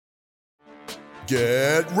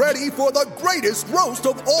Get ready for the greatest roast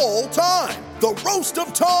of all time, the Roast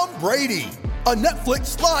of Tom Brady, a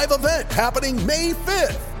Netflix live event happening May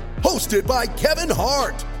 5th. Hosted by Kevin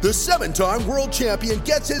Hart, the 7-time world champion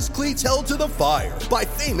gets his cleats held to the fire by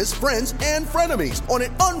famous friends and frenemies on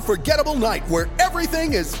an unforgettable night where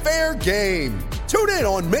everything is fair game. Tune in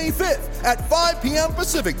on May 5th at 5 p.m.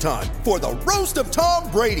 Pacific time for the Roast of Tom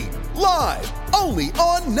Brady, live only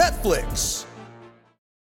on Netflix.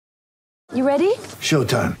 You ready?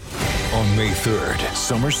 Showtime. On May 3rd,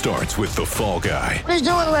 summer starts with The Fall Guy. Let's do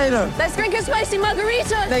it later. Let's drink a spicy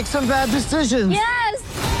margarita. Make some bad decisions. Yes!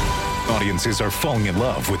 Audiences are falling in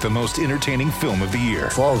love with the most entertaining film of the year.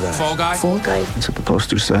 Fall Guy. Fall Guy? Fall Guy. That's what the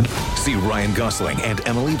poster said. See Ryan Gosling and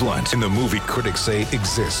Emily Blunt in the movie critics say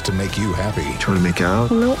exists to make you happy. Trying to make it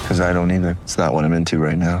out? Nope. Because I don't either. It's not what I'm into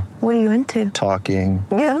right now. What are you into? Talking.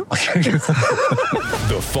 Yeah.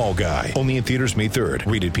 The Fall Guy. Only in theaters May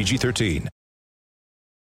 3rd. Rated PG-13.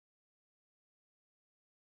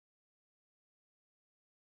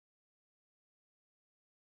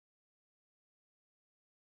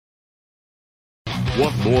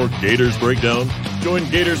 Want more Gators Breakdown? Join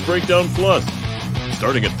Gators Breakdown Plus.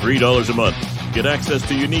 Starting at $3 a month, get access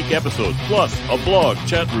to unique episodes, plus a blog,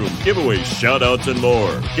 chat room, giveaways, shout-outs, and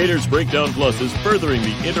more. Gators Breakdown Plus is furthering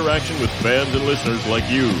the interaction with fans and listeners like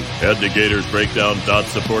you. Head to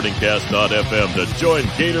gatorsbreakdown.supportingcast.fm to join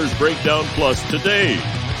Gators Breakdown Plus today.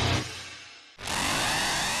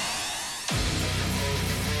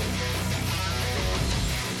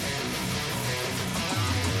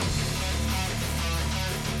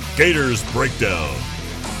 Gators Breakdown,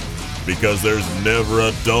 because there's never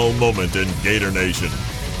a dull moment in Gator Nation.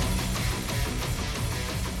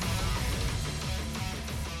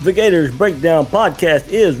 The Gators Breakdown podcast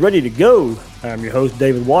is ready to go. I'm your host,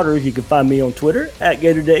 David Waters. You can find me on Twitter at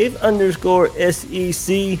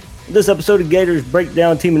GatorDave_SEC. This episode of Gators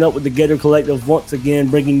Breakdown, teaming up with the Gator Collective, once again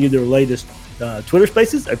bringing you their latest Twitter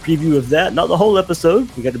Spaces, a preview of that. Not the whole episode.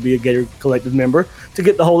 You got to be a Gator Collective member to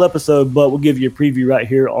get the whole episode, but we'll give you a preview right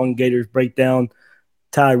here on Gators Breakdown.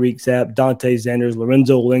 Tyreek Sapp, Dante Zanders,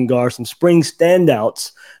 Lorenzo Lingard, some spring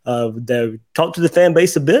standouts. They talk to the fan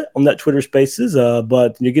base a bit on that Twitter Spaces,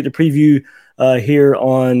 but you get the preview here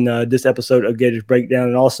on this episode of Gators Breakdown,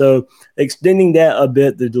 and also extending that a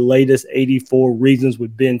bit, the latest 84 Reasons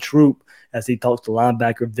with Ben Troop, as he talks to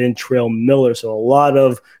linebacker Ventrell Miller. So a lot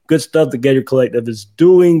of good stuff the Gator Collective is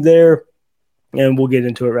doing there, and we'll get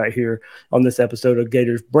into it right here on this episode of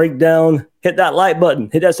Gators Breakdown. Hit that like button.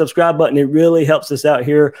 Hit that subscribe button. It really helps us out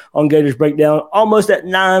here on Gators Breakdown. Almost at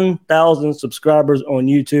 9,000 subscribers on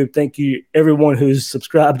YouTube. Thank you, everyone who's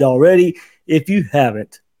subscribed already. If you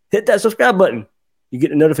haven't, hit that subscribe button. You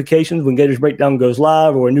get the notifications when Gators Breakdown goes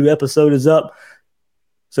live or a new episode is up.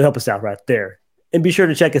 So help us out right there. And be sure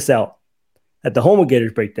to check us out at the home of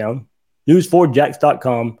Gators Breakdown,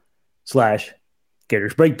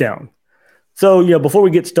 news4jax.com/Gators Breakdown. So, before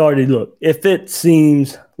we get started, look, if it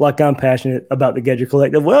seems like I'm passionate about the Gator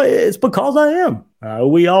Collective, well, it's because I am.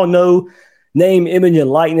 We all know name, image,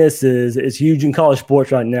 and likeness is huge in college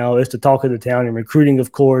sports right now. It's the talk of the town and recruiting,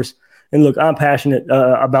 of course. And look, I'm passionate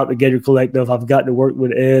about the Gator Collective. I've got to work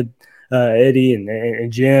with Eddie,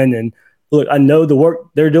 and Jen. And look, I know the work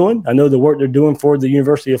they're doing. I know the work they're doing for the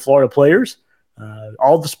University of Florida players.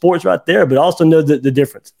 All the sports right there, but also know the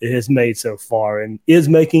difference it has made so far and is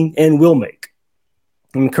making and will make.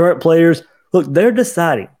 And current players, look, they're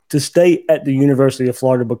deciding to stay at the University of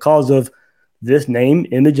Florida because of this name,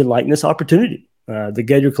 image, and likeness opportunity the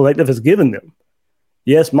Gator Collective has given them.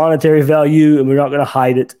 Yes, monetary value, and we're not going to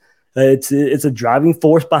hide it. It's a driving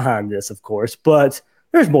force behind this, of course, but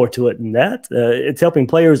there's more to it than that. It's helping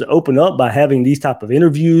players open up by having these type of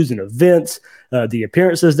interviews and events, the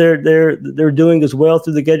appearances they're doing as well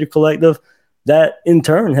through the Gator Collective. That in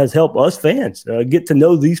turn has helped us fans get to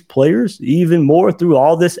know these players even more through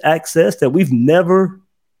all this access that we've never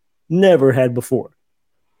had before.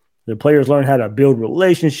 The players learn how to build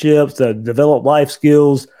relationships, develop life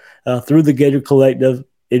skills through the Gator Collective.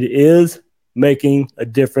 It is making a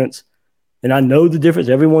difference. And I know the difference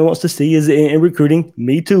everyone wants to see is in recruiting.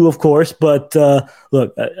 Me too, of course. But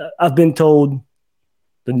look, I've been told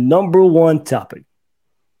the number one topic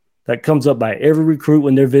that comes up by every recruit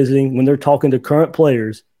when they're visiting, when they're talking to current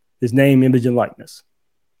players, is name, image, and likeness.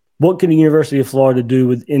 What can the University of Florida do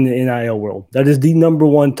within the NIL world? That is the number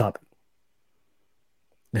one topic.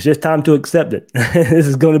 It's just time to accept it. This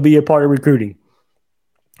is going to be a part of recruiting.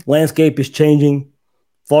 Landscape is changing.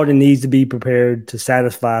 Florida needs to be prepared to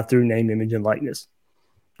satisfy through name, image, and likeness.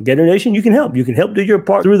 Gator Nation, you can help. You can help do your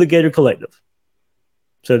part through the Gator Collective.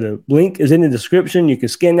 So the link is in the description. You can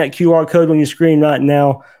scan that QR code on your screen right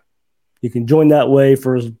now. You can join that way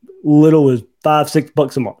for as little as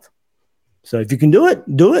 $5-6 a month. So if you can do it,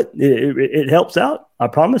 do it. It helps out. I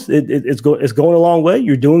promise. It's going a long way.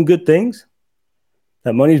 You're doing good things.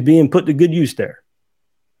 That money's being put to good use there.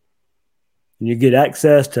 And you get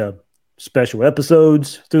access to special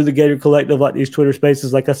episodes through the Gator Collective, like these Twitter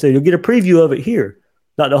Spaces. Like I said, you'll get a preview of it here,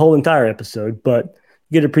 not the whole entire episode, but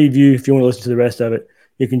get a preview. If you want to listen to the rest of it,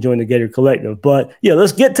 you can join the Gator Collective. But yeah,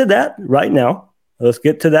 let's get to that right now. Let's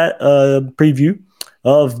get to that preview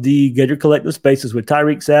of the Gator Collective Spaces with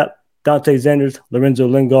Tyreek Sapp, Dante Zanders, Lorenzo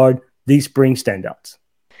Lingard, these spring standouts.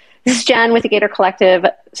 This is Jen with the Gator Collective.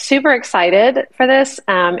 Super excited for this.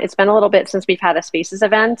 It's been a little bit since we've had a Spaces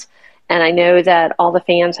event, and I know that all the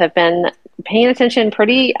fans have been paying attention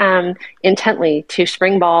pretty intently to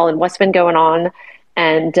spring ball and what's been going on.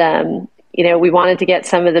 And, we wanted to get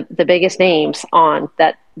some of the biggest names on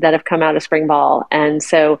that have come out of spring ball. And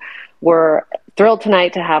so we're thrilled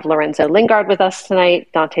tonight to have Lorenzo Lingard with us tonight,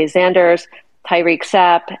 Dante Zanders, Tyreek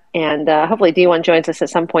Sapp, and hopefully D1 joins us at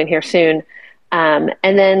some point here soon. And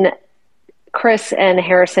then Chris and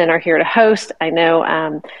Harrison are here to host. I know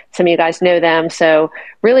some of you guys know them, so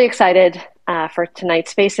really excited for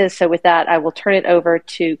tonight's Spaces. So with that, I will turn it over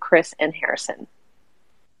to Chris and Harrison.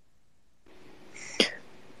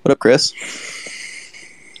 What up, Chris?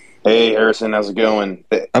 Hey, Harrison, how's it going?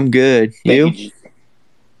 I'm good. You?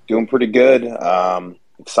 Doing pretty good.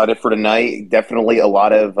 Excited for tonight. Definitely a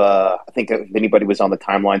lot of, I think if anybody was on the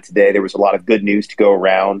timeline today, there was a lot of good news to go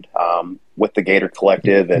around with the Gator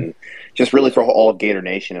Collective and just really for all of Gator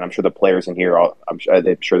Nation. And I'm sure the players in here, I'm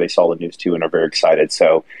sure they saw the news too and are very excited.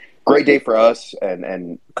 So great day for us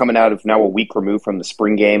and coming out of now a week removed from the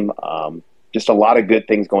spring game. Just a lot of good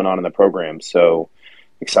things going on in the program. So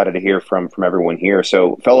excited to hear from everyone here.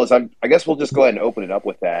 So fellas, I guess we'll just go ahead and open it up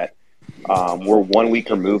with that. We're 1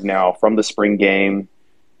 week removed now from the spring game.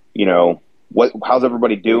 How's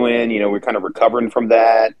everybody doing? We're kind of recovering from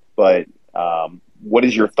that, but what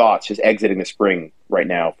is your thoughts just exiting the spring right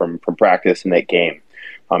now from practice and that game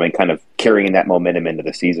and kind of carrying that momentum into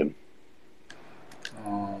the season?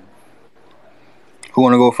 Who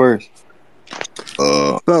want to go first?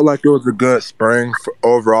 Felt like it was a good spring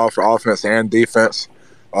overall for offense and defense.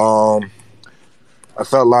 I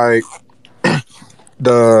felt like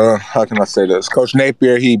how can I say this? Coach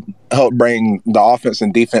Napier, he helped bring the offense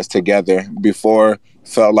and defense together. Before,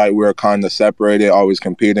 felt like we were kind of separated, always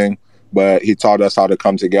competing, but he taught us how to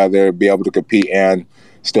come together, be able to compete and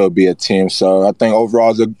still be a team. So I think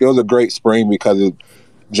overall it was a great spring because of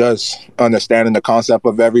just understanding the concept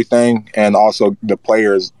of everything and also the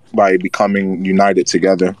players by becoming united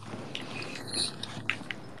together.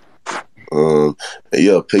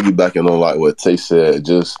 Piggybacking on like what Tay said,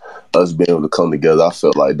 just us being able to come together, I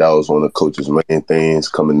felt like that was one of the coach's main things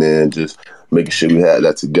coming in, just making sure we had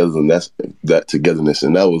that togetherness,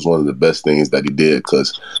 and that was one of the best things that he did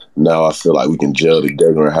because now I feel like we can gel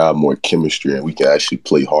together and have more chemistry, and we can actually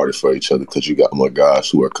play harder for each other because you got more guys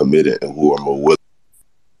who are committed and who are more willing.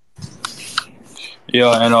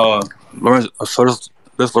 Yeah, and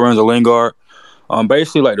this Lorenzo Lingard.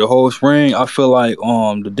 Basically, like the whole spring, I feel like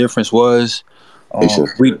the difference was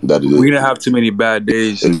we didn't have too many bad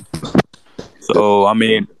days. So,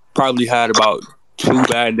 probably had about 2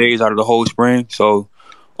 bad days out of the whole spring. So,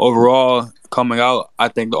 overall, coming out, I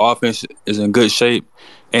think the offense is in good shape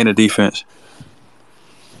and the defense.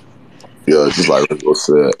 Yeah, just like Ringo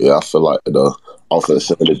said, I feel like the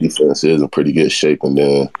offense and the defense is in pretty good shape. And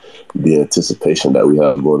then the anticipation that we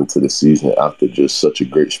have going into the season after just such a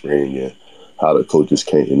great spring and how the coaches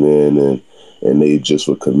came in and they just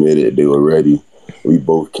were committed. They were ready. We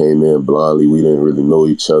both came in blindly. We didn't really know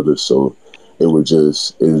each other. So it's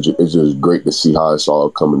just great to see how it's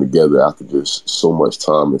all coming together after just so much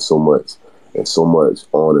time and so much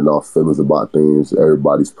on and off feelings about things.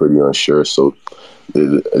 Everybody's pretty unsure. So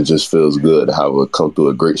it just feels good to have come through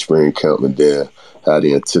a great spring camp and then have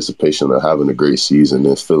the anticipation of having a great season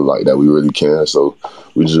and feel like that we really can. So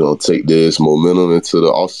we're just going to take this momentum into the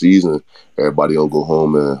off season. Everybody gonna go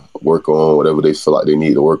home and work on whatever they feel like they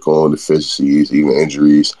need to work on, deficiencies, even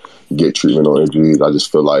injuries, get treatment on injuries. I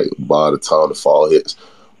just feel like by the time the fall hits,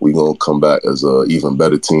 we're going to come back as an even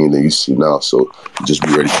better team than you see now. So just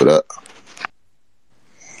be ready for that.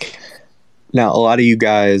 Now, a lot of you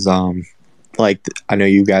guys, I know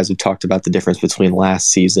you guys have talked about the difference between last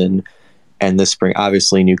season and this spring.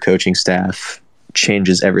 Obviously, new coaching staff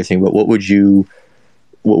changes everything, but what would you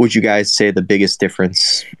guys say the biggest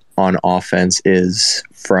difference on offense is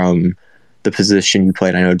from the position you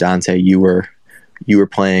played? I know, Dante, you were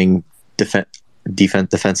playing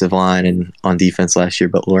defensive line and on defense last year,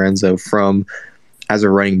 but Lorenzo, as a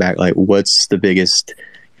running back, what's the biggest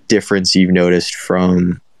difference you've noticed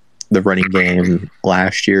from the running game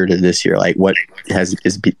last year to this year? Like, what is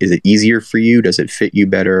it easier for you? Does it fit you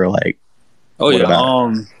better? Like,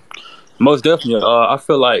 most definitely. I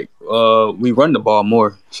feel like we run the ball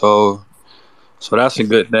more, so that's a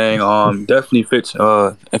good thing. Definitely fits.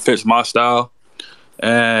 It fits my style.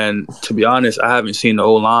 And to be honest, I haven't seen the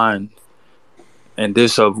O-line and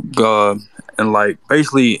this and like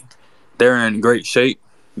basically they're in great shape.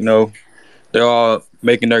 You know, they're all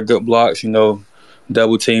making their good blocks. You know,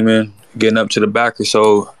 double teaming, getting up to the backer.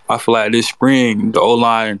 So I feel like this spring the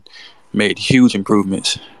O-line made huge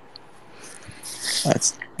improvements.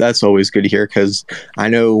 That's always good to hear, because I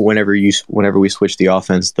know whenever we switch the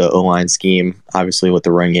offense, the O-line scheme, obviously with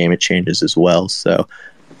the run game, it changes as well. So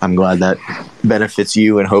I'm glad that benefits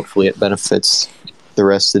you, and hopefully it benefits the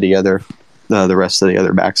rest of the other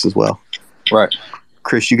backs as well. Right.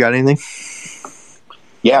 Chris, you got anything?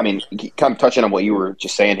 Yeah, I mean, kind of touching on what you were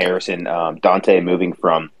just saying, Harrison. Dante moving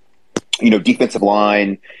from, defensive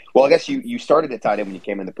line. Well, I guess you started at tight end when you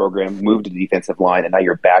came in the program, moved to the defensive line, and now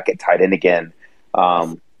you're back at tight end again.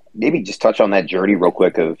 Maybe just touch on that journey real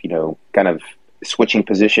quick of, kind of switching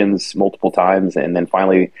positions multiple times and then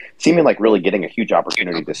finally seeming like really getting a huge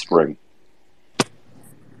opportunity this spring.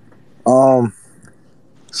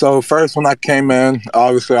 So first when I came in,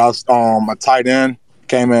 obviously I was a tight end.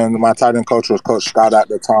 Came in, my tight end coach was Coach Scott at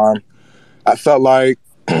the time. I felt like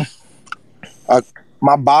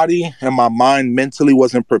my body and my mind mentally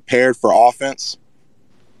wasn't prepared for offense.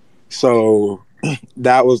 So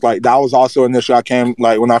that was also an issue.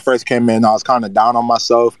 When I first came in, I was kind of down on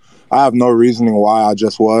myself. I have no reasoning why, I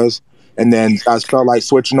just was. And then I felt like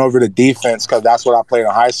switching over to defense, because that's what I played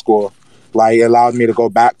in high school. Like, it allowed me to go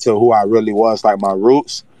back to who I really was, like my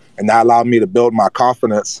roots, and that allowed me to build my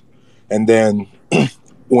confidence. And then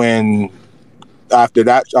after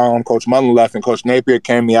that, Coach Mullen left and Coach Napier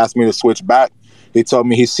came, he asked me to switch back. He told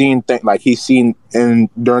me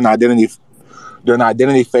during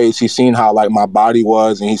identity phase, he's seen how like my body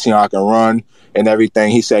was, and he's seen how I can run and everything.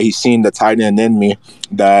 He said he's seen the tight end in me,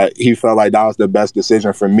 that he felt like that was the best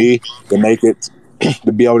decision for me to make it,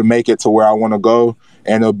 to be able to make it to where I want to go,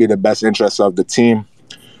 and it'll be the best interest of the team.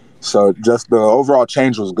 So just the overall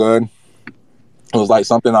change was good. It was like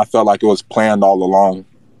something I felt like it was planned all along.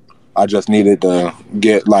 I just needed to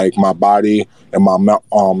get like my body and my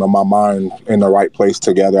mind in the right place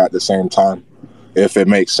together at the same time, if it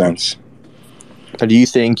makes sense. Do you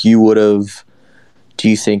think you would have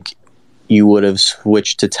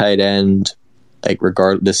switched to tight end like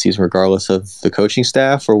this season regardless of the coaching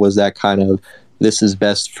staff, or was that kind of, this is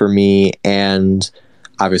best for me, and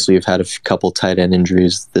obviously you've had a couple tight end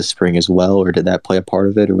injuries this spring as well, or did that play a part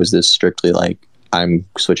of it, or was this strictly like I'm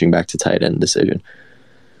switching back to tight end decision?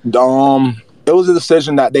 It was a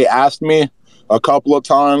decision that they asked me a couple of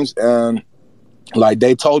times, and like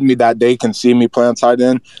they told me that they can see me playing tight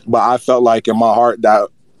end, but I felt like in my heart that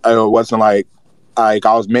it wasn't like I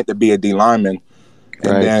was meant to be a D lineman.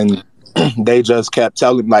 And right. Then they just kept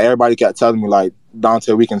telling me, like everybody kept telling me, like,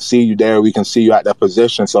 Dante, we can see you there, we can see you at that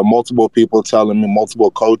position. So multiple people telling me, multiple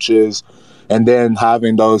coaches, and then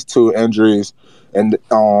having those two injuries, and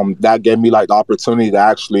that gave me like the opportunity to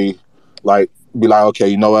actually like be like, okay,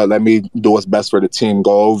 you know what, let me do what's best for the team,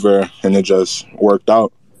 go over, and it just worked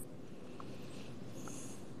out.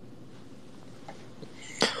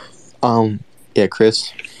 Yeah,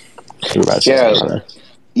 Chris.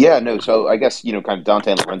 Yeah, no. So I guess, kind of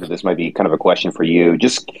Dante and Lorenzo, this might be kind of a question for you.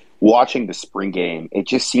 Just watching the spring game, it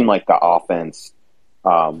just seemed like the offense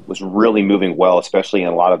was really moving well, especially in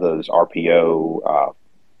a lot of those RPO,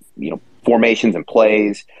 formations and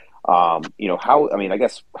plays. How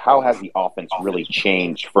has the offense really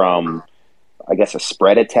changed from, I guess, a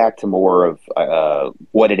spread attack to more of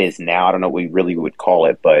what it is now? I don't know what we really would call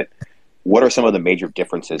it, but what are some of the major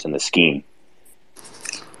differences in the scheme?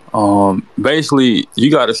 Basically,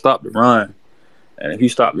 you got to stop the run. And if you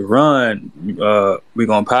stop the run, we're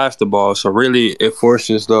going to pass the ball. So really, it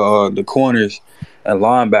forces the corners and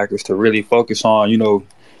linebackers to really focus on,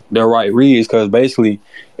 their right reads. Because basically,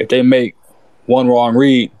 if they make one wrong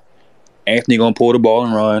read, Anthony going to pull the ball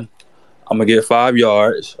and run. I'm going to get 5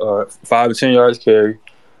 yards, or 5 to 10 yards carry.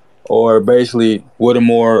 Or basically,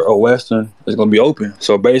 Whittemore or Western is going to be open.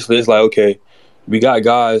 So basically, it's like, okay, we got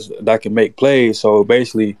guys that can make plays. So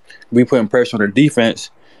basically, we putting pressure on the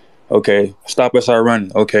defense. Okay, stop us our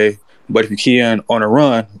running. Okay, but if you key in on a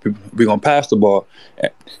run, we're going to pass the ball.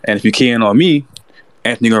 And if you key in on me,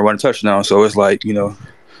 Anthony going to run a touchdown. So it's like,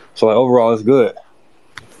 overall, it's good.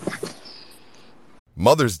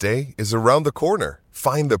 Mother's Day is around the corner.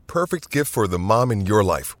 Find the perfect gift for the mom in your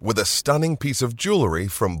life with a stunning piece of jewelry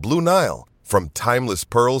from Blue Nile. From timeless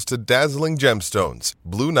pearls to dazzling gemstones,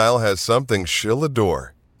 Blue Nile has something she'll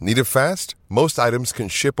adore. Need it fast? Most items can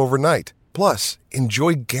ship overnight. Plus,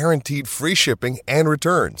 enjoy guaranteed free shipping and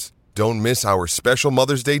returns. Don't miss our special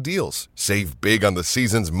Mother's Day deals. Save big on the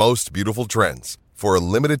season's most beautiful trends. For a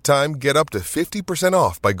limited time, get up to 50%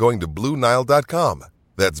 off by going to BlueNile.com.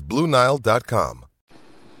 That's BlueNile.com.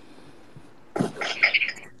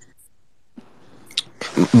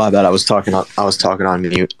 My bad. I was talking on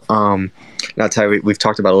mute. Now, Tyreek, we've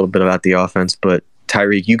talked about a little bit about the offense, but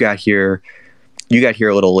Tyreek, you got here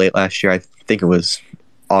a little late last year. I think it was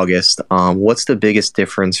August. What's the biggest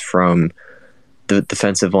difference from the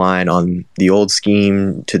defensive line on the old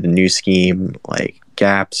scheme to the new scheme? Like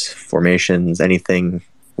gaps, formations, anything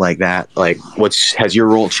like that? Like, has your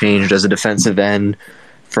role changed as a defensive end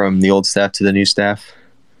from the old staff to the new staff?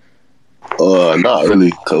 Not really,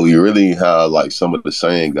 because we really have like some of the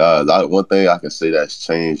same guys. One thing I can say that's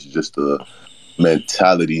changed is just the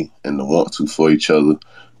mentality and the want to for each other.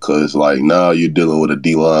 Because like now you're dealing with a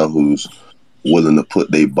D-line who's willing to put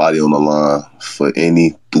their body on the line for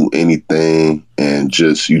through anything, and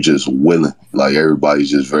you just willing. Like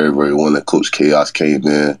everybody's just very, very willing. Coach Chaos came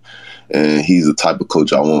in, and he's the type of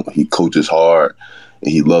coach I want. He coaches hard,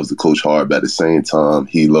 and he loves to coach hard, but at the same time,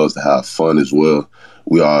 he loves to have fun as well.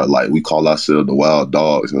 We call ourselves the wild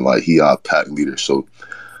dogs, and like he our pack leader. So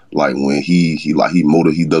like when he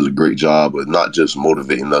does a great job of not just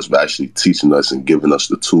motivating us, but actually teaching us and giving us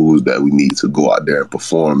the tools that we need to go out there and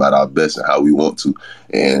perform at our best and how we want to.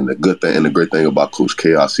 And the great thing about Coach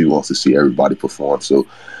Chaos, he wants to see everybody perform. So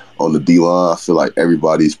on the D-line, I feel like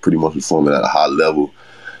everybody's pretty much performing at a high level.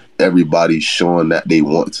 Everybody's showing that they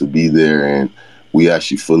want to be there, and we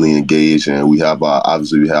actually fully engaged. And we have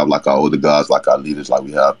like our older guys, like our leaders, like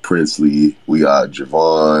we have Princely, we got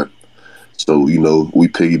Javon. So, we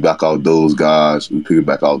piggyback out those guys.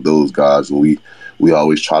 And we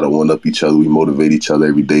always try to one-up each other. We motivate each other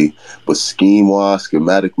every day. But scheme-wise,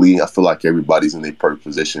 schematically, I feel like everybody's in their perfect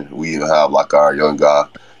position. We even have like our young guy,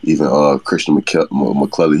 even Christian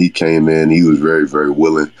McClellan. He came in. He was very, very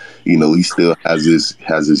willing. He still has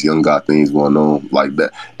his young guy things going on like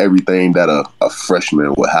that. Everything that a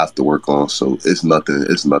freshman would have to work on. So it's nothing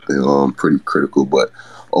pretty critical. But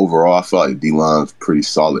overall, I feel like D-line's pretty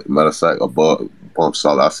solid. Matter of fact, above bump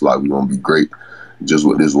solid. I feel like we're gonna be great just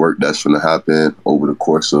with this work that's gonna happen over the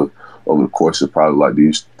course of probably like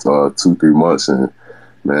these 2-3 months. And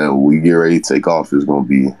man, when we get ready to take off, it's gonna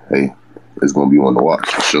be one to watch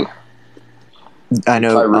for sure. I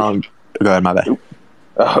know. Go ahead, my bad.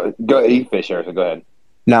 Go ahead, you Fisher. So go ahead.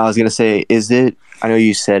 No, I was gonna say, I know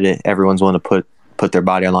you said it, everyone's willing to put their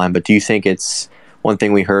body on line, but do you think it's one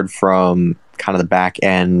thing we heard from kind of the back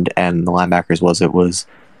end and the linebackers was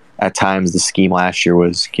at times the scheme last year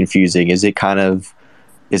was confusing? Is it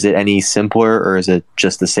any simpler, or is it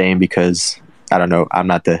just the same? Because I don't know, I'm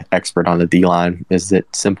not the expert on the D-line. Is it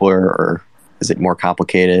simpler, or is it more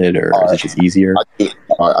complicated, or is it just easier?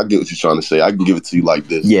 I get what you're trying to say. I can give it to you like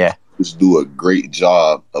this. Yeah. Just do a great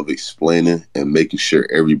job of explaining and making sure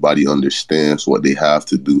everybody understands what they have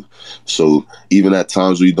to do. So even at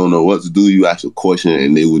times where you don't know what to do, you ask a question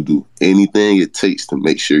and they will do anything it takes to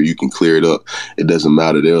make sure you can clear it up. It doesn't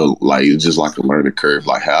matter. It's just like a learning curve.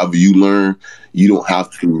 Like however you learn, you don't have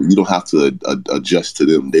to adjust to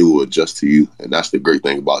them. They will adjust to you. And that's the great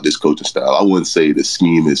thing about this coaching style. I wouldn't say the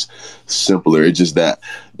scheme is simpler. It's just that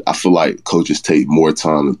I feel like coaches take more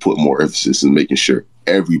time and put more emphasis in making sure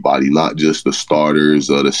everybody, not just the starters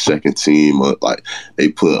or the second team, like they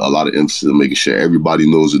put a lot of emphasis in making sure everybody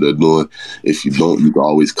knows what they're doing. If you don't, you can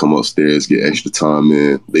always come upstairs, get extra time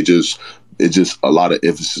in. It's just a lot of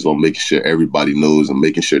emphasis on making sure everybody knows and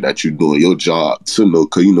making sure that you're doing your job to know,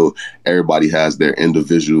 because everybody has their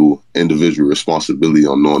individual responsibility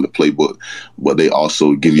on knowing the playbook, but they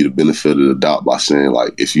also give you the benefit of the doubt by saying,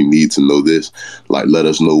 like, if you need to know this, like, let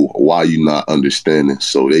us know why you're not understanding,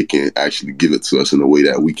 so they can actually give it to us in a way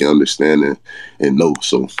that we can understand and know.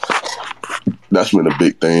 So that's been a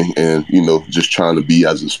big thing. And just trying to be,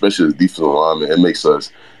 especially as defensive lineman, it makes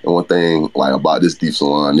us. And one thing like about this defensive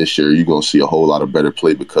line this year, you're going to see a whole lot of better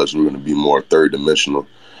play because we're going to be more third dimensional.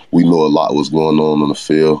 We know a lot what's going on the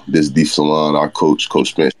field. This defensive line, our Coach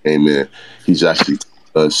Spence came in. He's actually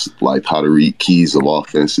taught us like how to read keys of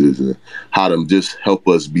offenses and how to just help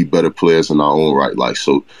us be better players in our own right. Like,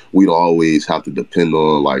 so we don't always have to depend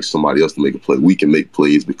on like somebody else to make a play. We can make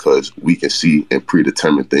plays because we can see and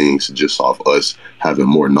predetermine things just off us having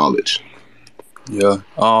more knowledge. Yeah.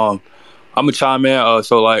 I'm gonna chime in.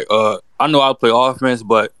 I know I play offense,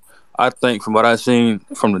 but I think from what I've seen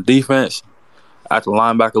from the defense at the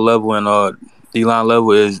linebacker level and D-line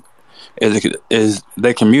level is is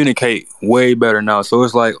they communicate way better now. So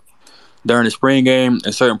it's like during the spring game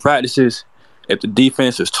and certain practices, if the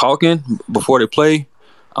defense is talking before they play,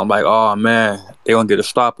 I'm like, oh man, they're gonna get a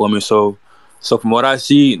stop on me. So from what I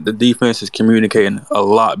see, the defense is communicating a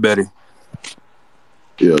lot better.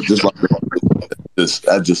 Yeah, just like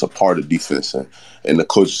that's just a part of defense, and the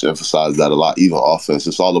coaches emphasize that a lot. Even offense,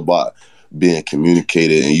 it's all about being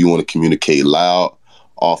communicated, and you want to communicate loud,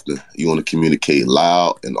 often. You want to communicate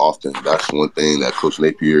loud and often. That's one thing that Coach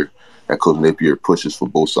Napier pushes for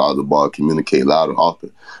both sides of the ball. Communicate loud and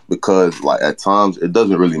often, because like at times it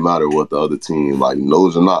doesn't really matter what the other team like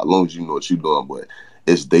knows or not, as long as you know what you're doing. But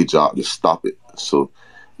it's their job to stop it. So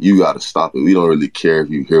you got to stop it. We don't really care if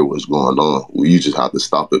you hear what's going on. You just have to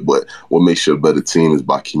stop it. But what makes you a better team is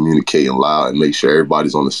by communicating loud and make sure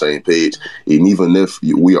everybody's on the same page. And even if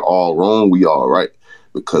we are all wrong, we all right.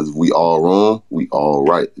 Because if we all wrong, we all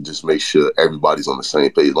right. Just make sure everybody's on the same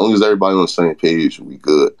page. As long as everybody's on the same page, we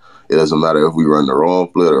good. It doesn't matter if we run the wrong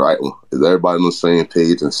play or the right one. If everybody on the same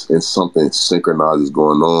page and something synchronized is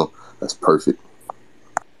going on, that's perfect.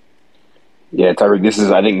 Yeah, Tyreek, this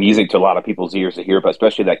is, I think, music to a lot of people's ears to hear, but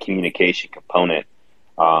especially that communication component,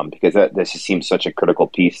 because this just seems such a critical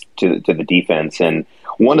piece to the defense. And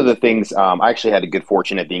one of the things, I actually had the good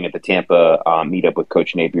fortune of being at the Tampa meetup with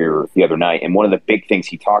Coach Napier the other night, and one of the big things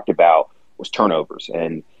he talked about was turnovers.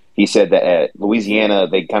 And he said that at Louisiana,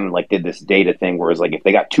 they kind of like did this data thing where it's like if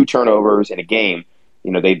they got 2 turnovers in a game,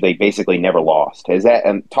 you know, they basically never lost.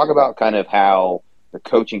 And talk about kind of how the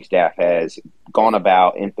coaching staff has gone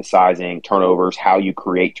about emphasizing turnovers, how you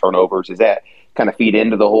create turnovers. Does that kind of feed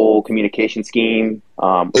into the whole communication scheme?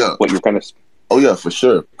 Yeah. What you're kind of... Oh yeah, for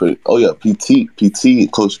sure. Oh yeah, PT,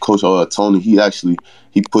 Coach Tony.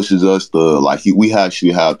 He pushes us to we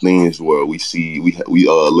actually have things where we see we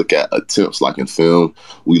look at attempts like in film.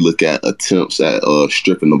 We look at attempts at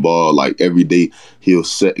stripping the ball. Like every day, he'll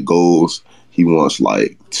set goals. He wants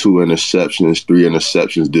like 2 interceptions, 3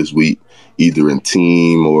 interceptions this week, either in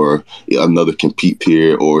team or another compete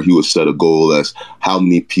peer, or he would set a goal as how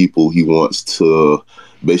many people he wants to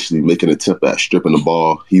basically make an attempt at stripping the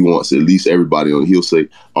ball. He wants at least everybody on. He'll say,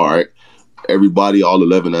 all right, everybody, all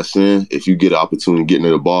 11 that's in, if you get an opportunity getting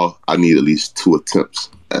in the ball, I need at least 2 attempts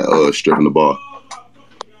at stripping the ball.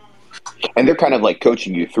 And they're kind of like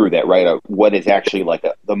coaching you through that, right? What is actually like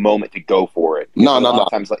the moment to go for it? No. We're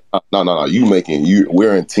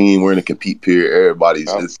in team. We're in a compete period.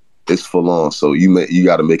 Everybody's it's full on. So you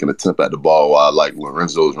got to make an attempt at the ball. While like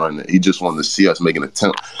Lorenzo's running it, he just wanted to see us make an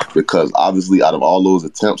attempt, because obviously out of all those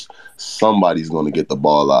attempts, somebody's going to get the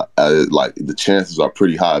ball out. Like the chances are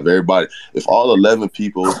pretty high. If all 11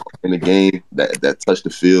 people in the game that touch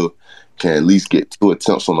the field can at least get 2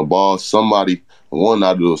 attempts on the ball, one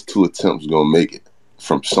out of those 2 attempts is going to make it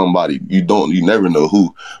from somebody. You never know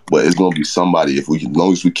who, but it's going to be somebody. As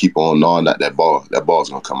long as we keep on gnawing at that ball's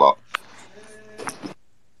going to come out.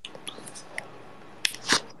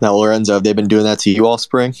 Now, Lorenzo, have they been doing that to you all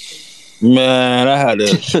spring? Man, I had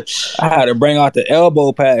to bring out the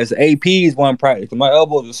elbow pads. APs one practice. My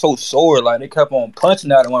elbows were so sore, like they kept on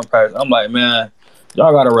punching out in one practice. I'm like, man,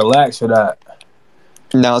 y'all gotta relax for that.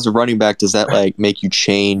 Now, as a running back, does that like make you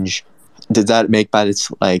change? Did that make by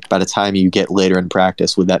the time you get later in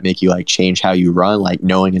practice, would that make you like change how you run, like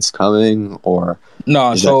knowing it's coming, or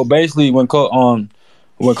no? So basically, when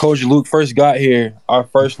Coach Luke first got here, our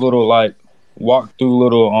first little like walk through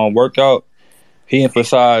little workout, he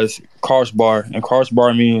emphasized crossbar, and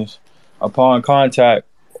crossbar means upon contact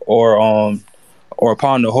or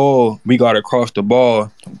upon the hole, we got to cross the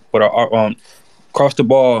ball with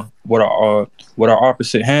our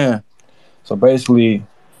opposite hand. So basically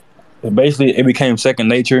it became second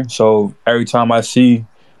nature. So every time I see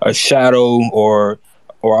a shadow or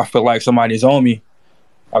I feel like somebody's on me,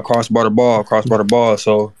 I crossbar the ball.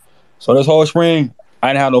 So this whole spring, I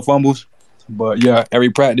didn't have no fumbles. But yeah, every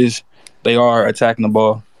practice, they are attacking the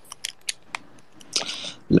ball.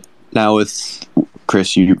 Now with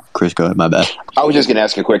Chris, go ahead, my bad. I was just going to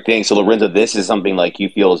ask a quick thing. So Lorenzo, this is something like you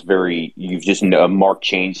feel is you've just a marked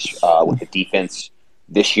change with the defense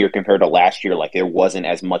this year compared to last year. Like there wasn't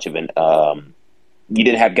as much of you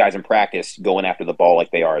didn't have guys in practice going after the ball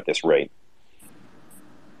like they are at this rate.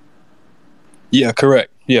 Yeah,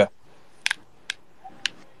 correct. Yeah.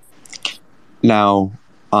 Now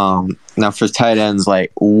for tight ends,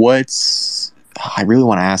 like I really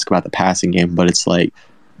want to ask about the passing game, but it's like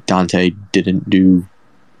Dante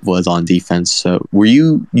was on defense. So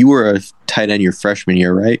you were a tight end your freshman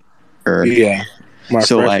year, right? Yeah, my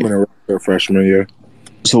freshman year.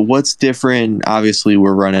 So what's different? Obviously,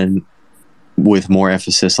 we're running with more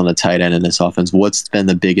emphasis on the tight end in this offense. What's been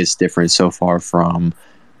the biggest difference so far from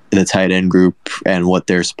the tight end group and what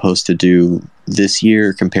they're supposed to do this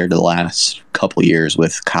year compared to the last couple years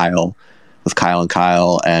with Kyle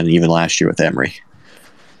and even last year with Emory?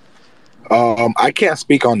 I can't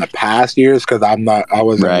speak on the past years because I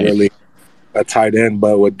wasn't really a tight end,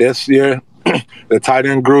 but with this year, the tight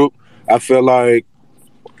end group, I feel like,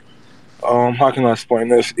 how can I explain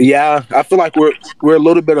this? Yeah, I feel like we're a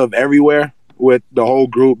little bit of everywhere with the whole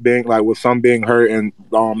group being like, with some being hurt and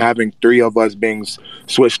having 3 of us being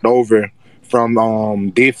switched over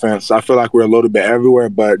from defense. I feel like we're a little bit everywhere,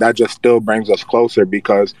 but that just still brings us closer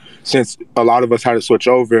because since a lot of us had to switch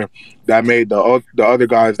over, that made the other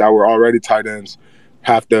guys that were already tight ends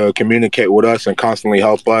have to communicate with us and constantly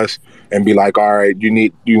help us and be like, all right,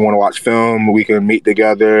 you want to watch film? We can meet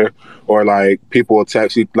together. Or like people will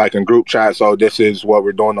text you like in group chat. So this is what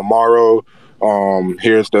we're doing tomorrow.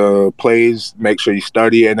 Here's the plays. Make sure you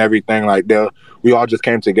study and everything like that. We all just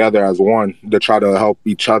came together as one to try to help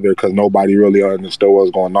each other because nobody really understood what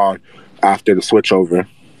was going on after the switchover.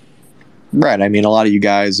 Right. I mean, a lot of you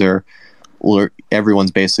guys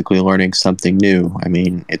everyone's basically learning something new. I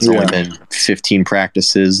mean, it's only been 15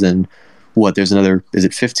 practices and there's another, is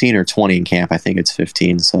it 15 or 20 in camp? I think it's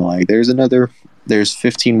 15. So like there's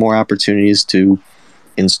 15 more opportunities to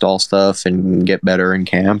install stuff and get better in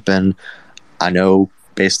camp. And I know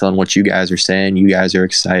based on what you guys are saying, you guys are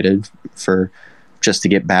excited for just to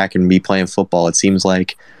get back and be playing football. It seems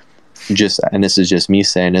like and this is just me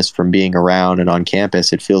saying this from being around and on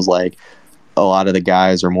campus, it feels like a lot of the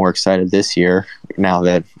guys are more excited this year now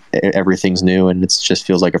that everything's new and it just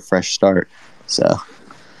feels like a fresh start. So.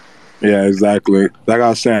 Yeah, exactly. Like I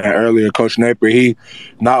was saying earlier, Coach Napier, he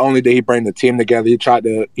not only did he bring the team together,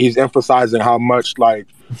 he's emphasizing how much like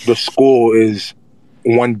the school is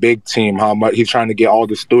one big team, how much he's trying to get all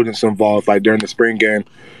the students involved. Like during the spring game,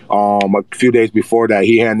 a few days before that,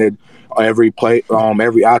 he handed every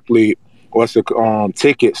athlete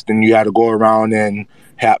tickets. Then you had to go around and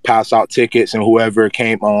pass out tickets, and whoever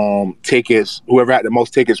had the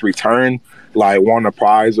most tickets returned, like won a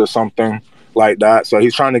prize or something like that. So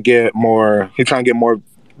he's trying to get more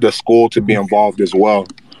the school to be involved as well,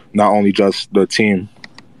 not only just the team.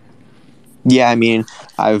 Yeah, I mean,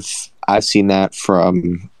 I've seen that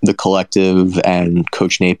from the collective and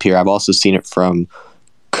Coach Napier. I've also seen it from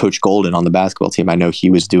Coach Golden on the basketball team. I know he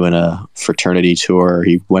was doing a fraternity tour.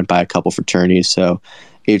 He went by a couple fraternities. So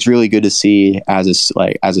it's really good to see as a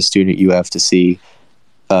student at UF to see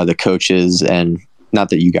the coaches, and not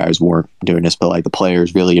that you guys weren't doing this, but like the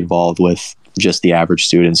players really involved with just the average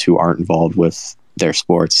students who aren't involved with their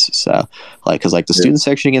sports. So because the student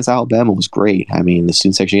section against Alabama was great. I mean, the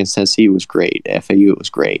student section against Tennessee was great. FAU was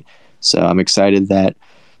great. So I'm excited that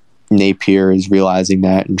Napier is realizing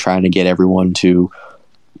that and trying to get everyone to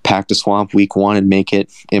pack the swamp week 1 and make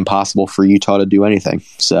it impossible for Utah to do anything.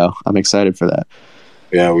 So I'm excited for that.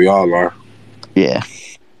 Yeah, we all are. Yeah.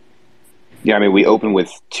 Yeah, I mean, we open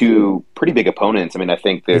with 2 pretty big opponents. I mean, I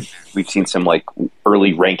think that we've seen some like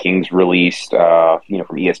early rankings released, from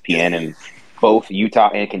ESPN, and both Utah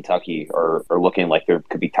and Kentucky are looking like there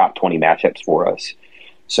could be top 20 matchups for us.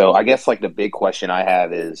 So I guess like the big question I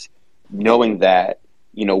have is, knowing that,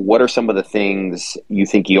 what are some of the things you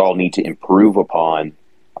think you all need to improve upon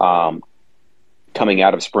coming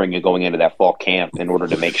out of spring and going into that fall camp in order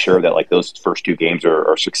to make sure that like those first 2 games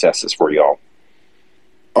are successes for y'all?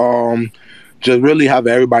 Just really have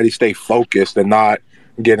everybody stay focused and not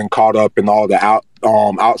getting caught up in all the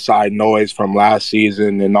outside noise from last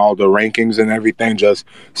season and all the rankings and everything. Just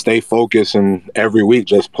stay focused and every week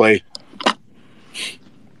just play.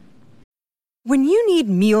 When you need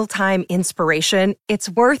mealtime inspiration, it's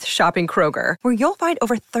worth shopping Kroger, where you'll find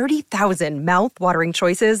over 30,000 mouth-watering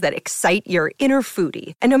choices that excite your inner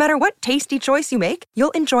foodie. And no matter what tasty choice you make,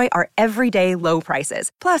 you'll enjoy our everyday low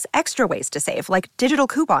prices, plus extra ways to save, like digital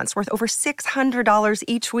coupons worth over $600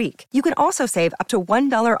 each week. You can also save up to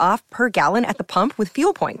 $1 off per gallon at the pump with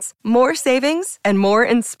fuel points. More savings and more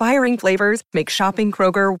inspiring flavors make shopping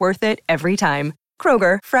Kroger worth it every time.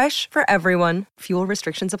 Kroger, fresh for everyone. Fuel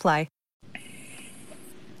restrictions apply.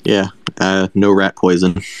 Yeah, no rat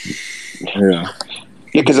poison. Yeah,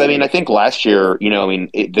 because I mean, I think last year,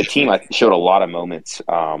 the team showed a lot of moments.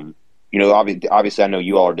 Obviously, I know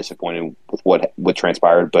you all are disappointed with what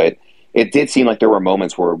transpired, but it did seem like there were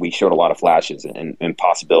moments where we showed a lot of flashes and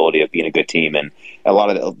possibility of being a good team, and a lot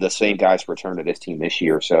of the same guys returned to this team this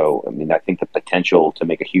year. So, I mean, I think the potential to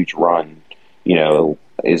make a huge run,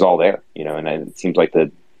 is all there. And it seems like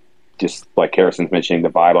just like Harrison's mentioning, the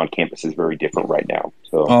vibe on campus is very different right now.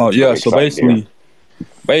 So, so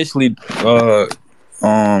basically, the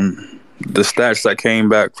stats that came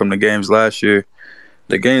back from the games last year,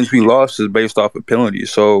 the games we lost is based off of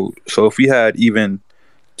penalties. So if we had even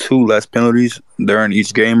 2 less penalties during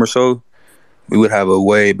each game or so, we would have a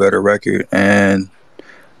way better record.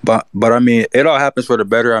 But I mean, it all happens for the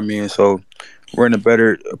better. I mean, so we're in a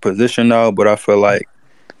better position now, but I feel like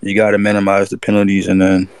you got to minimize the penalties, and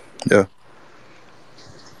then yeah.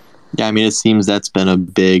 Yeah, I mean, it seems that's been a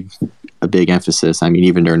big emphasis. I mean,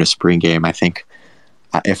 even during a spring game, I think,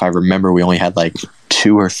 if I remember, we only had like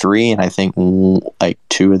 2 or 3, and I think like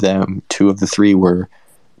 2 of the 3 were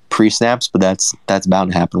pre-snaps, but that's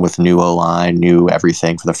bound to happen with new O-line, new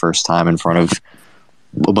everything for the first time in front of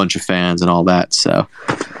a bunch of fans and all that. So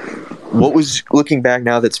looking back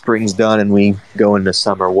now that spring's done and we go into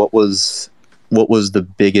summer, what was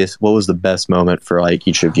the best moment for like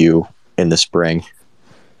each of you in the spring?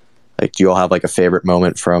 Like, do you all have like a favorite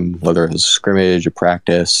moment from whether it was a scrimmage, a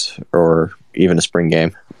practice, or even a spring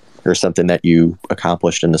game, or something that you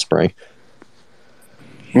accomplished in the spring?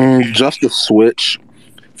 Just the switch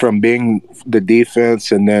from being the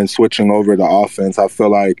defense and then switching over to offense. I feel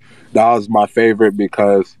like that was my favorite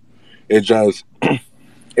because it just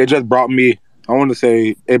brought me, I want to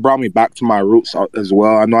say, it brought me back to my roots as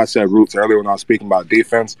well. I know I said roots earlier when I was speaking about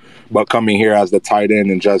defense, but coming here as the tight end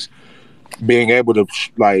and just being able to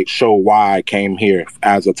like show why I came here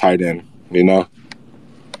as a tight end, you know?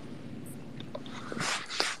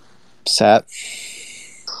 Sat?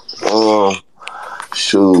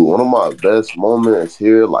 Shoot, one of my best moments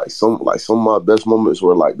here, like some of my best moments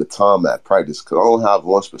were like the time at practice, because I don't have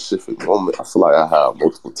one specific moment. I feel like I have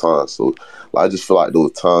multiple times. So like, I just feel like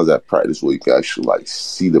those times at practice where you can actually like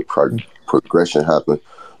see the progression happen,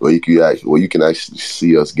 where you can actually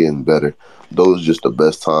see us getting better. Those are just the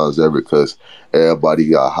best times ever, because everybody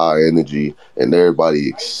got high energy and everybody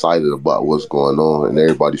excited about what's going on and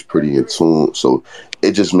everybody's pretty in tune. So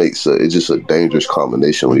it just makes a dangerous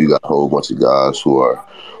combination when you got a whole bunch of guys who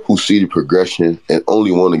see the progression and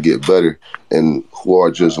only want to get better, and who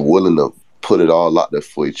are just willing to put it all out there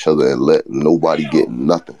for each other and let nobody get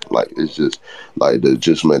nothing. Like, it's just like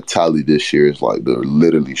the mentality this year is like they're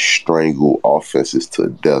literally strangle offenses to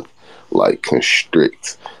death, like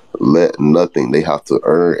constrict. Let nothing. They have to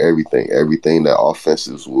earn everything. Everything that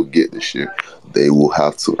offenses will get this year, they will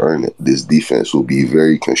have to earn it. This defense will be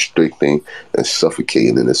very constricting and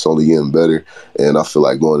suffocating, and it's only getting better. And I feel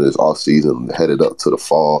like going to this offseason, headed up to the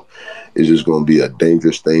fall, is just going to be a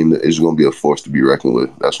dangerous thing. It's going to be a force to be reckoned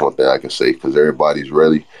with. That's one thing I can say, because everybody's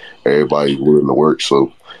ready. Everybody's willing to work.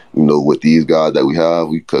 So, you know, with these guys that we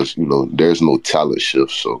have, because, you know, there's no talent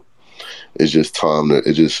shift. So it's just time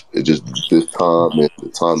this time and the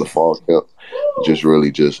time to fall camp, just really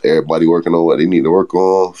just everybody working on what they need to work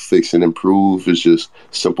on, fix and improve. It's just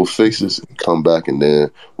simple fixes, come back, and then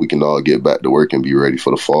we can all get back to work and be ready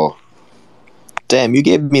for the fall. Damn, you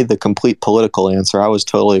gave me the complete political answer. I was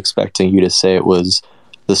totally expecting you to say it was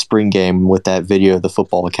the spring game with that video the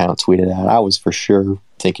football account tweeted out. I was for sure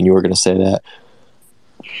thinking you were going to say that.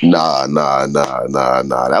 Nah.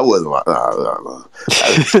 That wasn't my. Nah.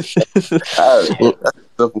 That's a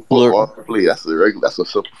simple football play. That's a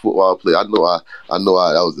simple football play. I know.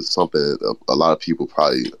 That was just something a lot of people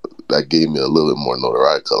probably that gave me a little bit more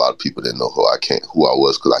notoriety, because a lot of people didn't know who I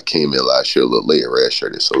was, because I came in last year a little late and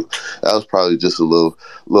redshirted. So that was probably just a little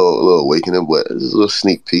awakening, but it's a little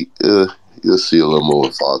sneak peek. You'll see a little more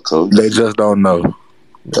when fall comes. They just don't know. He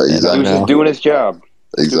Exactly. was just doing his job.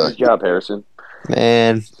 Exactly. Doing his job, Harrison.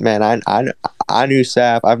 Man, I knew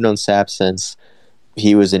Sap. I've known Sap since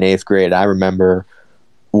he was in 8th grade. I remember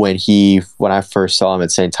when I first saw him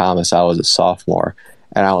at St. Thomas, I was a sophomore,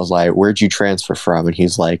 and I was like, "Where'd you transfer from?" And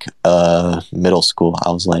he's like, "Middle school." I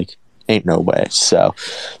was like, "Ain't no way." So,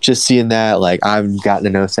 just seeing that, like, I've gotten to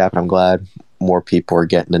know Sap, and I'm glad more people are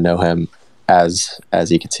getting to know him as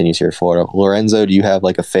he continues here at Florida. Lorenzo, do you have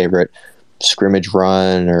like a favorite scrimmage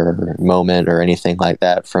run or moment or anything like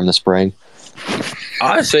that from the spring?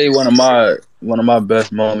 I'd say one of my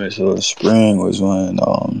best moments of the spring was when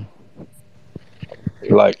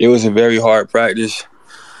like, it was a very hard practice,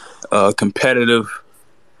 very competitive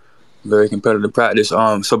practice.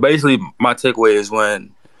 So basically my takeaway is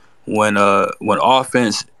when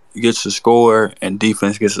offense gets a score and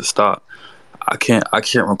defense gets a stop. I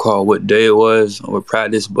can't recall what day it was or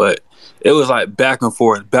practice, but it was like back and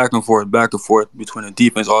forth between the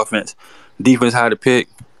defense, offense. Defense had to pick,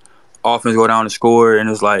 offense go down to score, and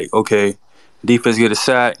it's like, okay, defense get a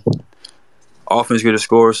sack, offense get a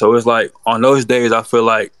score. So it's like, on those days, I feel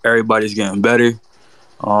like everybody's getting better.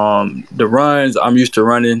 The runs, I'm used to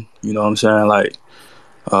running, you know what I'm saying? Like,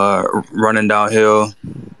 running downhill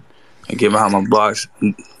and getting behind my blocks.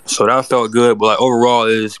 So that felt good, but like overall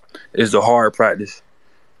is the hard practice.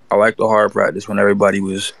 I like the hard practice when everybody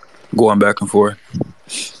was going back and forth.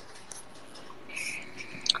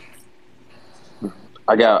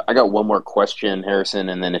 I got one more question, Harrison,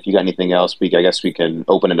 and then if you got anything else, I guess we can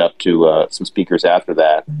open it up to some speakers after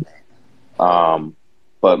that.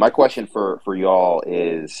 But my question for y'all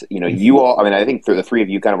is, you all, I think the three of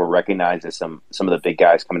you kind of were recognized as some of the big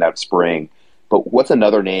guys coming out of spring. But what's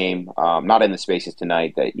another name, not in the spaces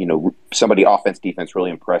tonight, that, somebody offense, defense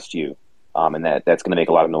really impressed you, and that's going to make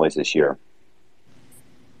a lot of noise this year?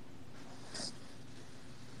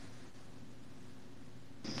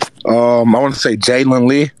 I want to say Jalen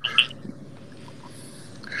Lee.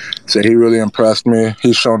 So he really impressed me.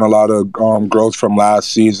 He's shown a lot of growth from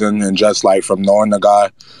last season, and just like from knowing the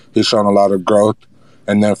guy, he's shown a lot of growth.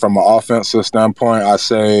 And then from an offensive standpoint, I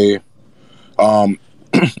say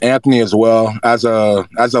Anthony as well. As a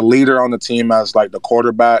leader on the team, as like the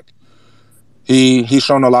quarterback, he's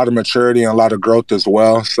shown a lot of maturity and a lot of growth as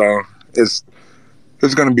well. So it's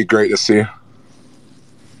going to be great to see.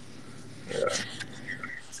 Yeah.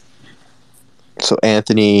 So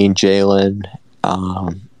Anthony, Jalen,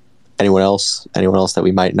 anyone else that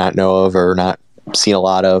we might not know of or not seen a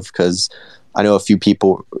lot of? Because I know a few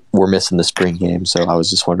people were missing the spring game, so I was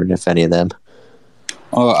just wondering if any of them.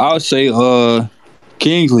 I would say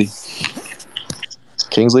Kingsley.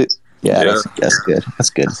 Kingsley? Yeah. That's good. That's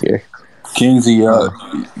good to hear. Kingsley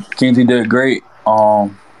did great.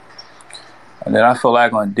 And then I feel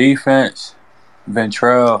like on defense,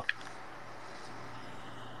 Ventrell.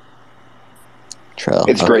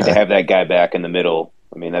 It's great to have that guy back in the middle.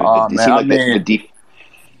 The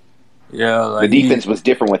defense was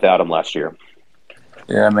different without him last year.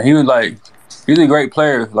 Yeah, man, he's a great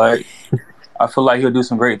player. Like, I feel like he'll do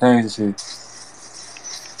some great things this year.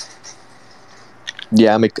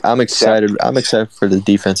 Yeah, I'm excited. I'm excited for the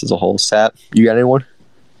defense as a whole. Sap, you got anyone?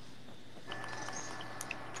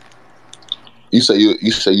 You say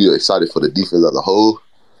you're excited for the defense as a whole?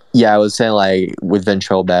 Yeah, I was saying like with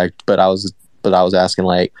Ventrell back, but I was asking,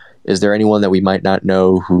 like, is there anyone that we might not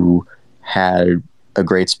know who had a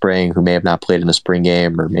great spring, who may have not played in the spring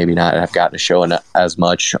game or maybe not have gotten to show as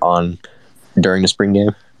much during the spring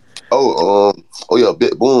game?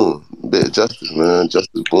 Bit Boom. Bit Justice, man.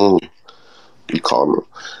 Justice Boom. We call him,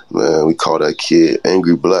 man. We call that kid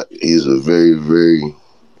Angry Black. He's a very, very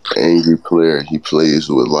angry player. He plays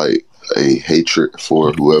with, like, a hatred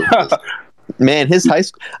for whoever. Man, his high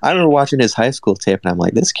school. I remember watching his high school tape, and I'm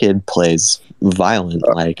like, this kid plays violent.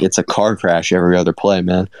 Like, it's a car crash every other play,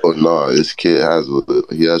 man. Oh no, this kid has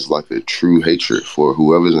like a true hatred for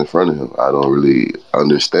whoever's in front of him. I don't really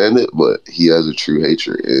understand it, but he has a true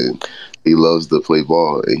hatred, and he loves to play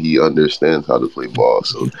ball, and he understands how to play ball.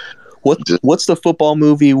 So, what's the football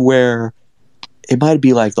movie where it might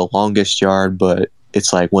be like The Longest Yard, but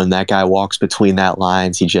it's like when that guy walks between that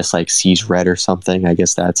lines, he just like sees red or something. I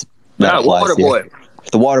guess that's. Waterboy.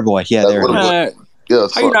 The Waterboy. Yeah, there it is. Yeah,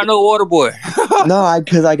 how you not know Waterboy? No,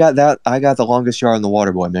 because I got The Longest Yard and the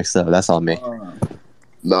Waterboy mixed up. That's on me.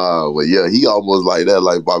 Nah, but yeah, he almost like that,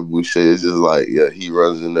 like Bobby Boucher. It's just like, yeah, he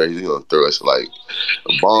runs in there, he's gonna throw us like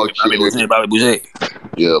a ball carrier. Bobby Boucher.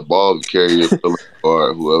 Yeah, ball carrier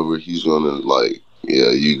or whoever, he's gonna like, yeah,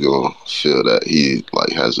 you gonna feel that he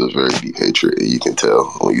like has a very deep hatred, and you can tell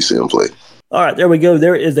when you see him play. All right, there we go.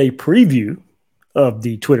 There is a preview of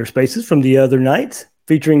the Twitter Spaces from the other night,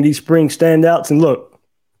 featuring these spring standouts. And look,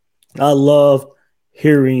 I love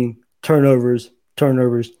hearing turnovers.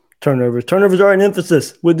 Turnovers are an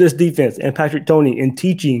emphasis with this defense and Patrick Toney in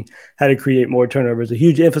teaching how to create more turnovers. A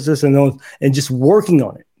huge emphasis and just working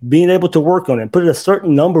on it, being able to work on it, put a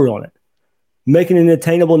certain number on it, making an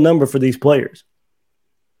attainable number for these players.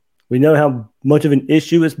 We know how much of an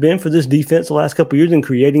issue it's been for this defense the last couple of years in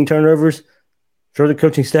creating turnovers. Sure, the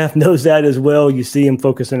coaching staff knows that as well. You see him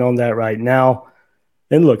focusing on that right now.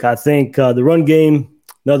 And look, I think the run game,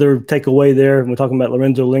 another takeaway there, we're talking about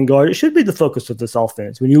Lorenzo Lingard, it should be the focus of this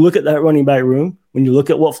offense. When you look at that running back room, when you look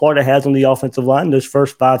at what Florida has on the offensive line, those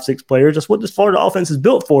first 5-6 players, that's what this Florida offense is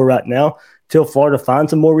built for right now, till Florida finds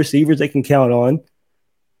some more receivers they can count on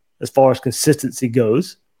as far as consistency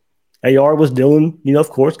goes. AR was dealing, of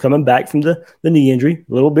course, coming back from the knee injury,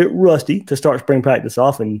 a little bit rusty to start spring practice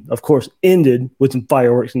off, and, of course, ended with some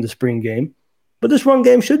fireworks in the spring game. But this run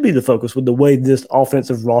game should be the focus with the way this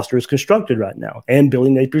offensive roster is constructed right now and Billy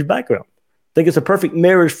Napier's background. I think it's a perfect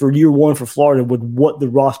marriage for year one for Florida with what the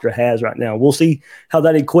roster has right now. We'll see how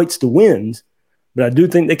that equates to wins, but I do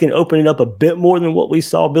think they can open it up a bit more than what we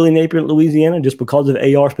saw Billy Napier in Louisiana just because of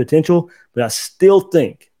AR's potential, but I still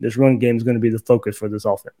think this run game is going to be the focus for this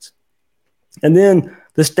offense. And then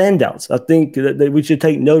the standouts. I think that we should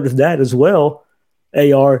take note of that as well.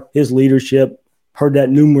 AR, his leadership, Heard that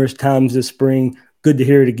numerous times this spring. Good to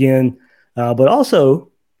hear it again. But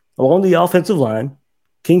also, along the offensive line,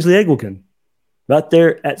 Kingsley Eguilkin, right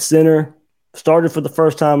there at center, started for the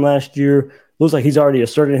first time last year. Looks like he's already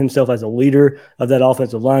asserted himself as a leader of that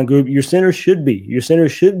offensive line group. Your center should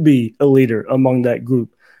be a leader among that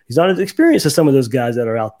group. He's not as experienced as some of those guys that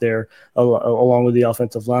are out there along with the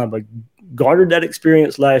offensive line, but garnered that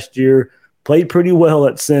experience last year, played pretty well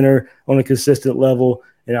at center on a consistent level.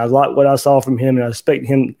 And I like what I saw from him, and I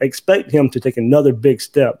expect him to take another big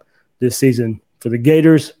step this season for the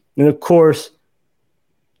Gators. And, of course,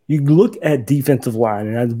 you look at defensive line,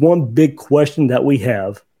 and that's one big question that we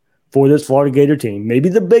have for this Florida Gator team. Maybe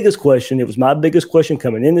the biggest question. It was my biggest question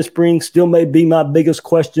coming in the spring, still may be my biggest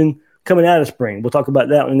question coming out of spring. We'll talk about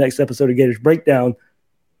that in the next episode of Gators Breakdown.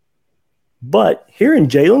 But hearing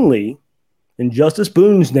Jalen Lee and Justice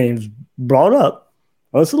Boone's names brought up,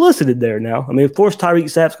 unsolicited there now. I mean, of course, Tyreek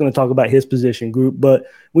Sapp's going to talk about his position group, but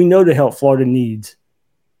we know the help Florida needs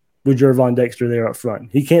with Gervon Dexter there up front.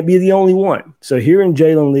 He can't be the only one. So hearing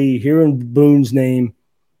Jalen Lee, hearing Boone's name,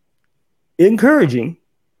 encouraging.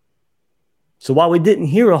 So while we didn't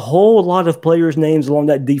hear a whole lot of players' names along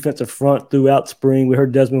that defensive front throughout spring, we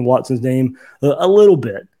heard Desmond Watson's name a little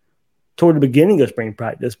bit toward the beginning of spring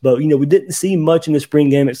practice. But, we didn't see much in the spring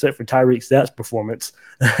game except for Tyreek Sapp's performance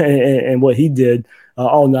and what he did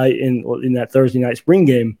all night in that Thursday night spring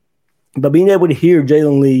game. But being able to hear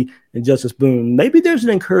Jalen Lee and Justice Boone, maybe there's an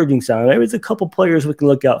encouraging sign. Maybe there's a couple players we can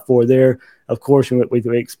look out for there. Of course, we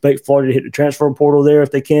expect Florida to hit the transfer portal there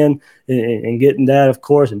if they can and getting that, of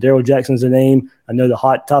course. And Daryl Jackson's a name. I know the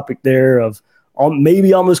hot topic there of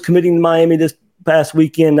maybe almost committing to Miami this past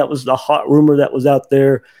weekend. That was the hot rumor that was out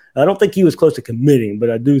there. I don't think he was close to committing, but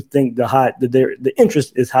I do think the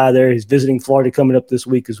interest is high there. He's visiting Florida coming up this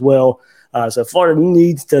week as well. So Florida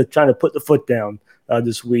needs to try to put the foot down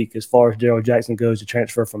this week as far as Daryl Jackson goes to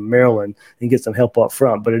transfer from Maryland and get some help up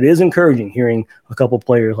front. But it is encouraging hearing a couple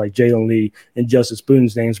players like Jalen Lee and Justice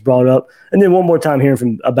Boone's names brought up. And then one more time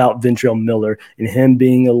hearing about Ventrell Miller and him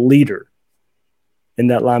being a leader in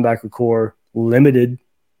that linebacker core, limited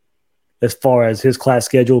as far as his class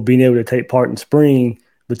schedule, being able to take part in spring,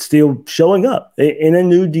 but still showing up in a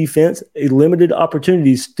new defense, a limited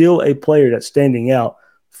opportunity, still a player that's standing out.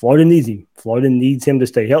 Florida needs him. Florida needs him to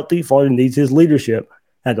stay healthy. Florida needs his leadership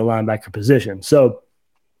at the linebacker position. So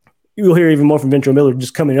you'll hear even more from Ventrell Miller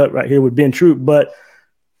just coming up right here with Ben Troop. But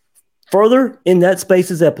further in that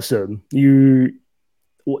Spaces episode,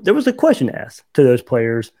 there was a question asked to those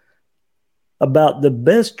players about the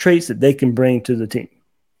best traits that they can bring to the team.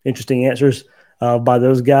 Interesting answers by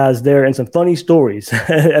those guys there and some funny stories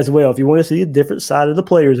as well. If you want to see a different side of the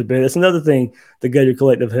players a bit, that's another thing the Gator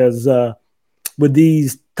Collective has with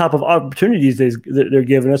these type of opportunities they're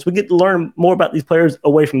giving us. We get to learn more about these players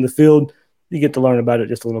away from the field. You get to learn about it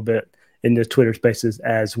just a little bit in the Twitter Spaces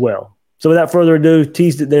as well. So without further ado,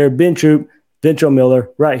 teased it there, Ben Troop, Ventrell Miller,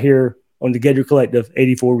 right here on the Gator Collective,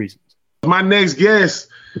 84 Reasons. My next guest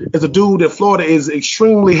is a dude that Florida is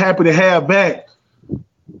extremely happy to have back,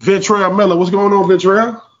 Ventrell Miller. What's going on,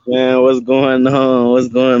 Ventrell? Man, what's going on? What's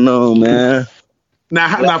going on, man?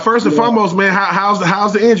 Now, first and foremost, man,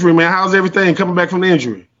 how's the injury, man? How's everything coming back from the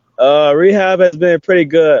injury? Rehab has been pretty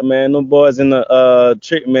good, man. Them boys in the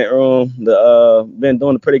treatment room, been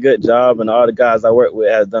doing a pretty good job, and all the guys I work with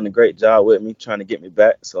has done a great job with me, trying to get me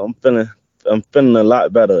back. So I'm feeling a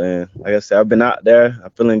lot better, and like I said, I've been out there,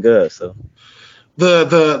 I'm feeling good. So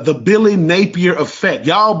the Billy Napier effect,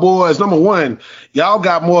 y'all boys. Number one, y'all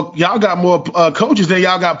got more coaches than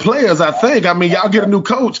y'all got players. I think. I mean, y'all get a new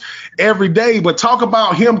coach every day, but talk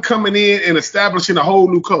about him coming in and establishing a whole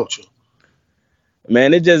new culture.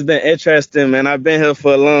 Man, it's just been interesting, man. I've been here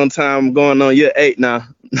for a long time, going on year 8 now.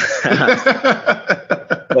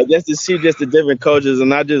 But just to see just the different coaches,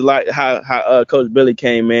 and I just like how Coach Billy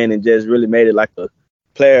came in and just really made it like a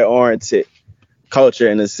player-oriented culture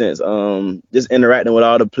in a sense. Just interacting with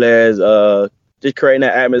all the players, just creating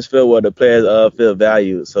that atmosphere where the players feel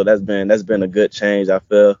valued. So that's been a good change, I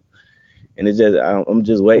feel. And I'm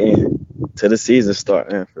just waiting till the season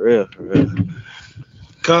start, man, for real.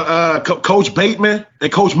 Coach Bateman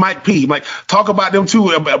and Coach Mike P. Like, talk about them two,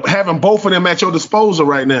 having both of them at your disposal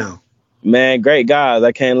right now. Man, great guys.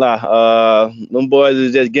 I can't lie. Them boys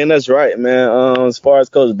is just getting us right, man. As far as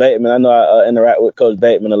Coach Bateman, I know I interact with Coach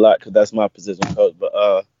Bateman a lot because that's my position coach. But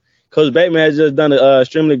Coach Bateman has just done an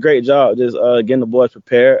extremely great job just getting the boys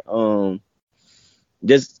prepared,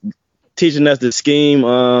 just teaching us the scheme,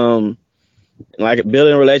 like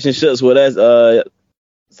building relationships with us.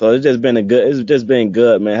 So it's just been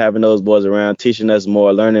good, man, having those boys around, teaching us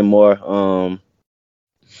more, learning more.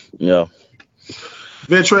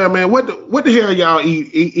 Ventrell, man, what the hell y'all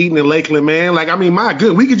eating in Lakeland, man? Like, I mean, my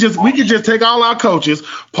good, we could just take all our coaches,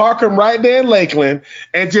 park them right there in Lakeland,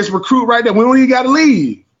 and just recruit right there. We don't even got to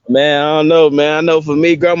leave. Man, I don't know, man. I know for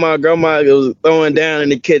me, grandma was throwing down in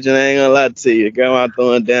the kitchen. I ain't gonna lie to you. Grandma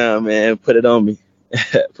throwing down, man. Put it on me.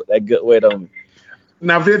 Put that good weight on me.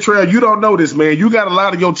 Now, Ventrell, you don't know this, man. You got a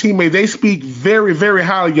lot of your teammates. They speak very, very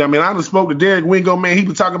highly of you. I mean, I just spoke to Derek Wingo, man. He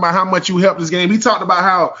was talking about how much you helped this game. He talked about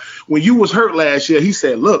how when you was hurt last year, he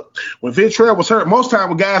said, look, when Ventrell was hurt, most time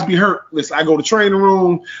when guys be hurt, listen, I go to training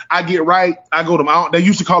room, I get right, I go to they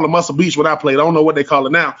used to call it Muscle Beach when I played. I don't know what they call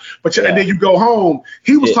it now. But and then you go home.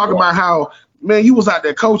 He was talking about how, man, you was out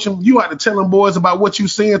there coaching. You out there telling boys about what you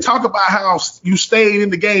seeing. Talk about how you stayed in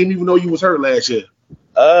the game even though you was hurt last year.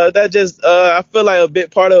 I feel like a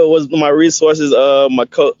big part of it was my resources. My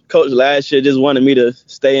coach last year just wanted me to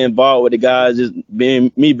stay involved with the guys, just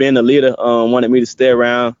being the leader, wanted me to stay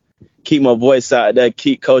around, keep my voice out there,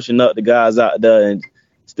 keep coaching up the guys out there, and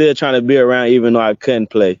still trying to be around even though I couldn't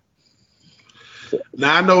play.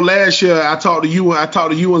 Now, I know last year I talked to you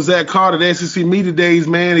and Zach Carter, the SEC Media Days,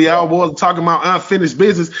 man. Y'all boys talking about unfinished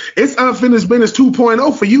business. It's unfinished business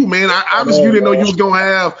 2.0 for you, man. Obviously, you didn't know you was going to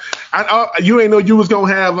have you ain't know you was going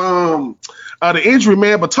to have the injury,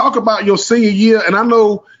 man. But talk about your senior year. And I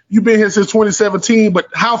know you've been here since 2017, but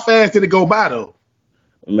how fast did it go by, though?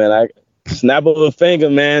 Man, I snap of a finger,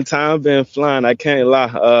 man. Time been flying. I can't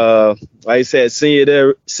lie. Like you said,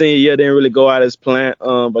 senior year didn't really go out as planned.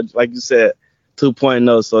 But like you said,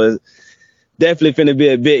 2.0, so it's definitely finna be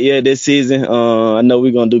a big year this season. I know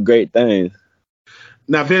we're gonna do great things.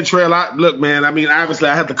 Now, Ventrell, look, man, I mean, obviously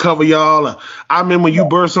I have to cover y'all. I remember when you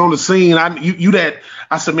burst on the scene, I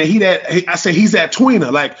said, man, he's that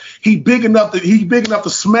tweener. Like, he's big enough to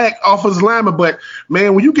smack offensive lineman, but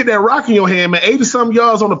man, when you get that rock in your hand, man, 80-something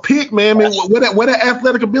yards on the pick, man, where that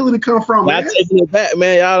athletic ability come from, man? Not taking it back,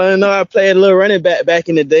 man. Y'all don't know I played a little running back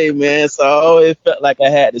in the day, man, so I always felt like I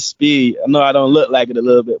had the speed. I know I don't look like it a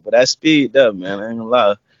little bit, but that speed does, man. I ain't gonna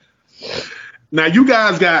lie. Now, you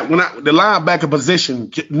guys got the linebacker position.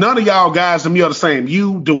 None of y'all guys and me are the same.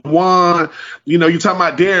 You, DeJuan, you talking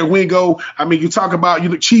about Derek Wingo. I mean, you talk about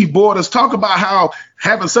Chief Borders. Talk about how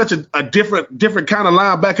having such a different kind of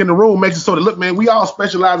linebacker in the room makes it so that, look, man, we all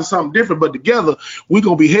specialize in something different, but together we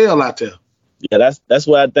gonna be hell out there. Yeah, that's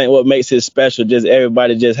what I think. What makes it special, just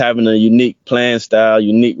everybody just having a unique playing style,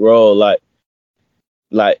 unique role.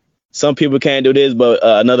 Like. Some people can't do this, but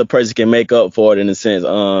another person can make up for it in a sense.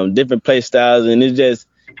 Different play styles, and you just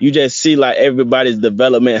see like everybody's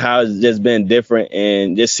development, how it's just been different,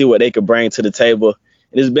 and just see what they could bring to the table.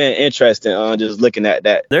 It's been interesting just looking at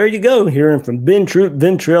that. There you go, hearing from Ben Troop,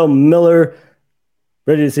 Ventrell Miller.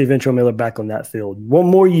 Ready to see Ventrell Miller back on that field. One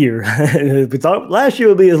more year. We thought last year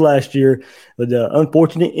would be his last year, but the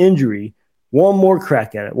unfortunate injury. One more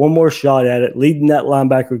crack at it, one more shot at it, leading that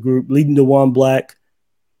linebacker group, leading DeJuan Black,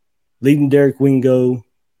 leading Derek Wingo,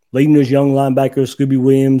 leading those young linebackers, Scooby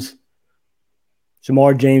Williams,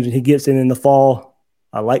 Shamar James, and he gets in the fall.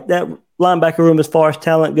 I like that linebacker room as far as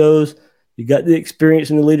talent goes. You got the experience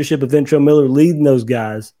and the leadership of Ventrell Miller leading those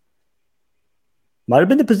guys. Might have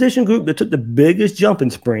been the position group that took the biggest jump in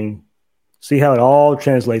spring. See how it all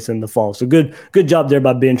translates in the fall. So good job there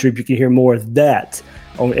by Ben Troop. You can hear more of that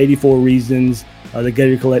on 84 Reasons, the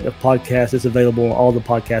Gator Collective podcast. It's available on all the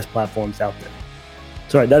podcast platforms out there.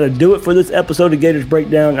 So, all right, that'll do it for this episode of Gators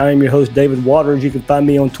Breakdown. I am your host, David Waters. You can find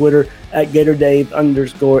me on Twitter at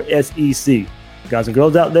GatorDave_SEC. Guys and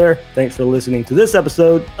girls out there, thanks for listening to this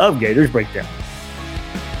episode of Gators Breakdown.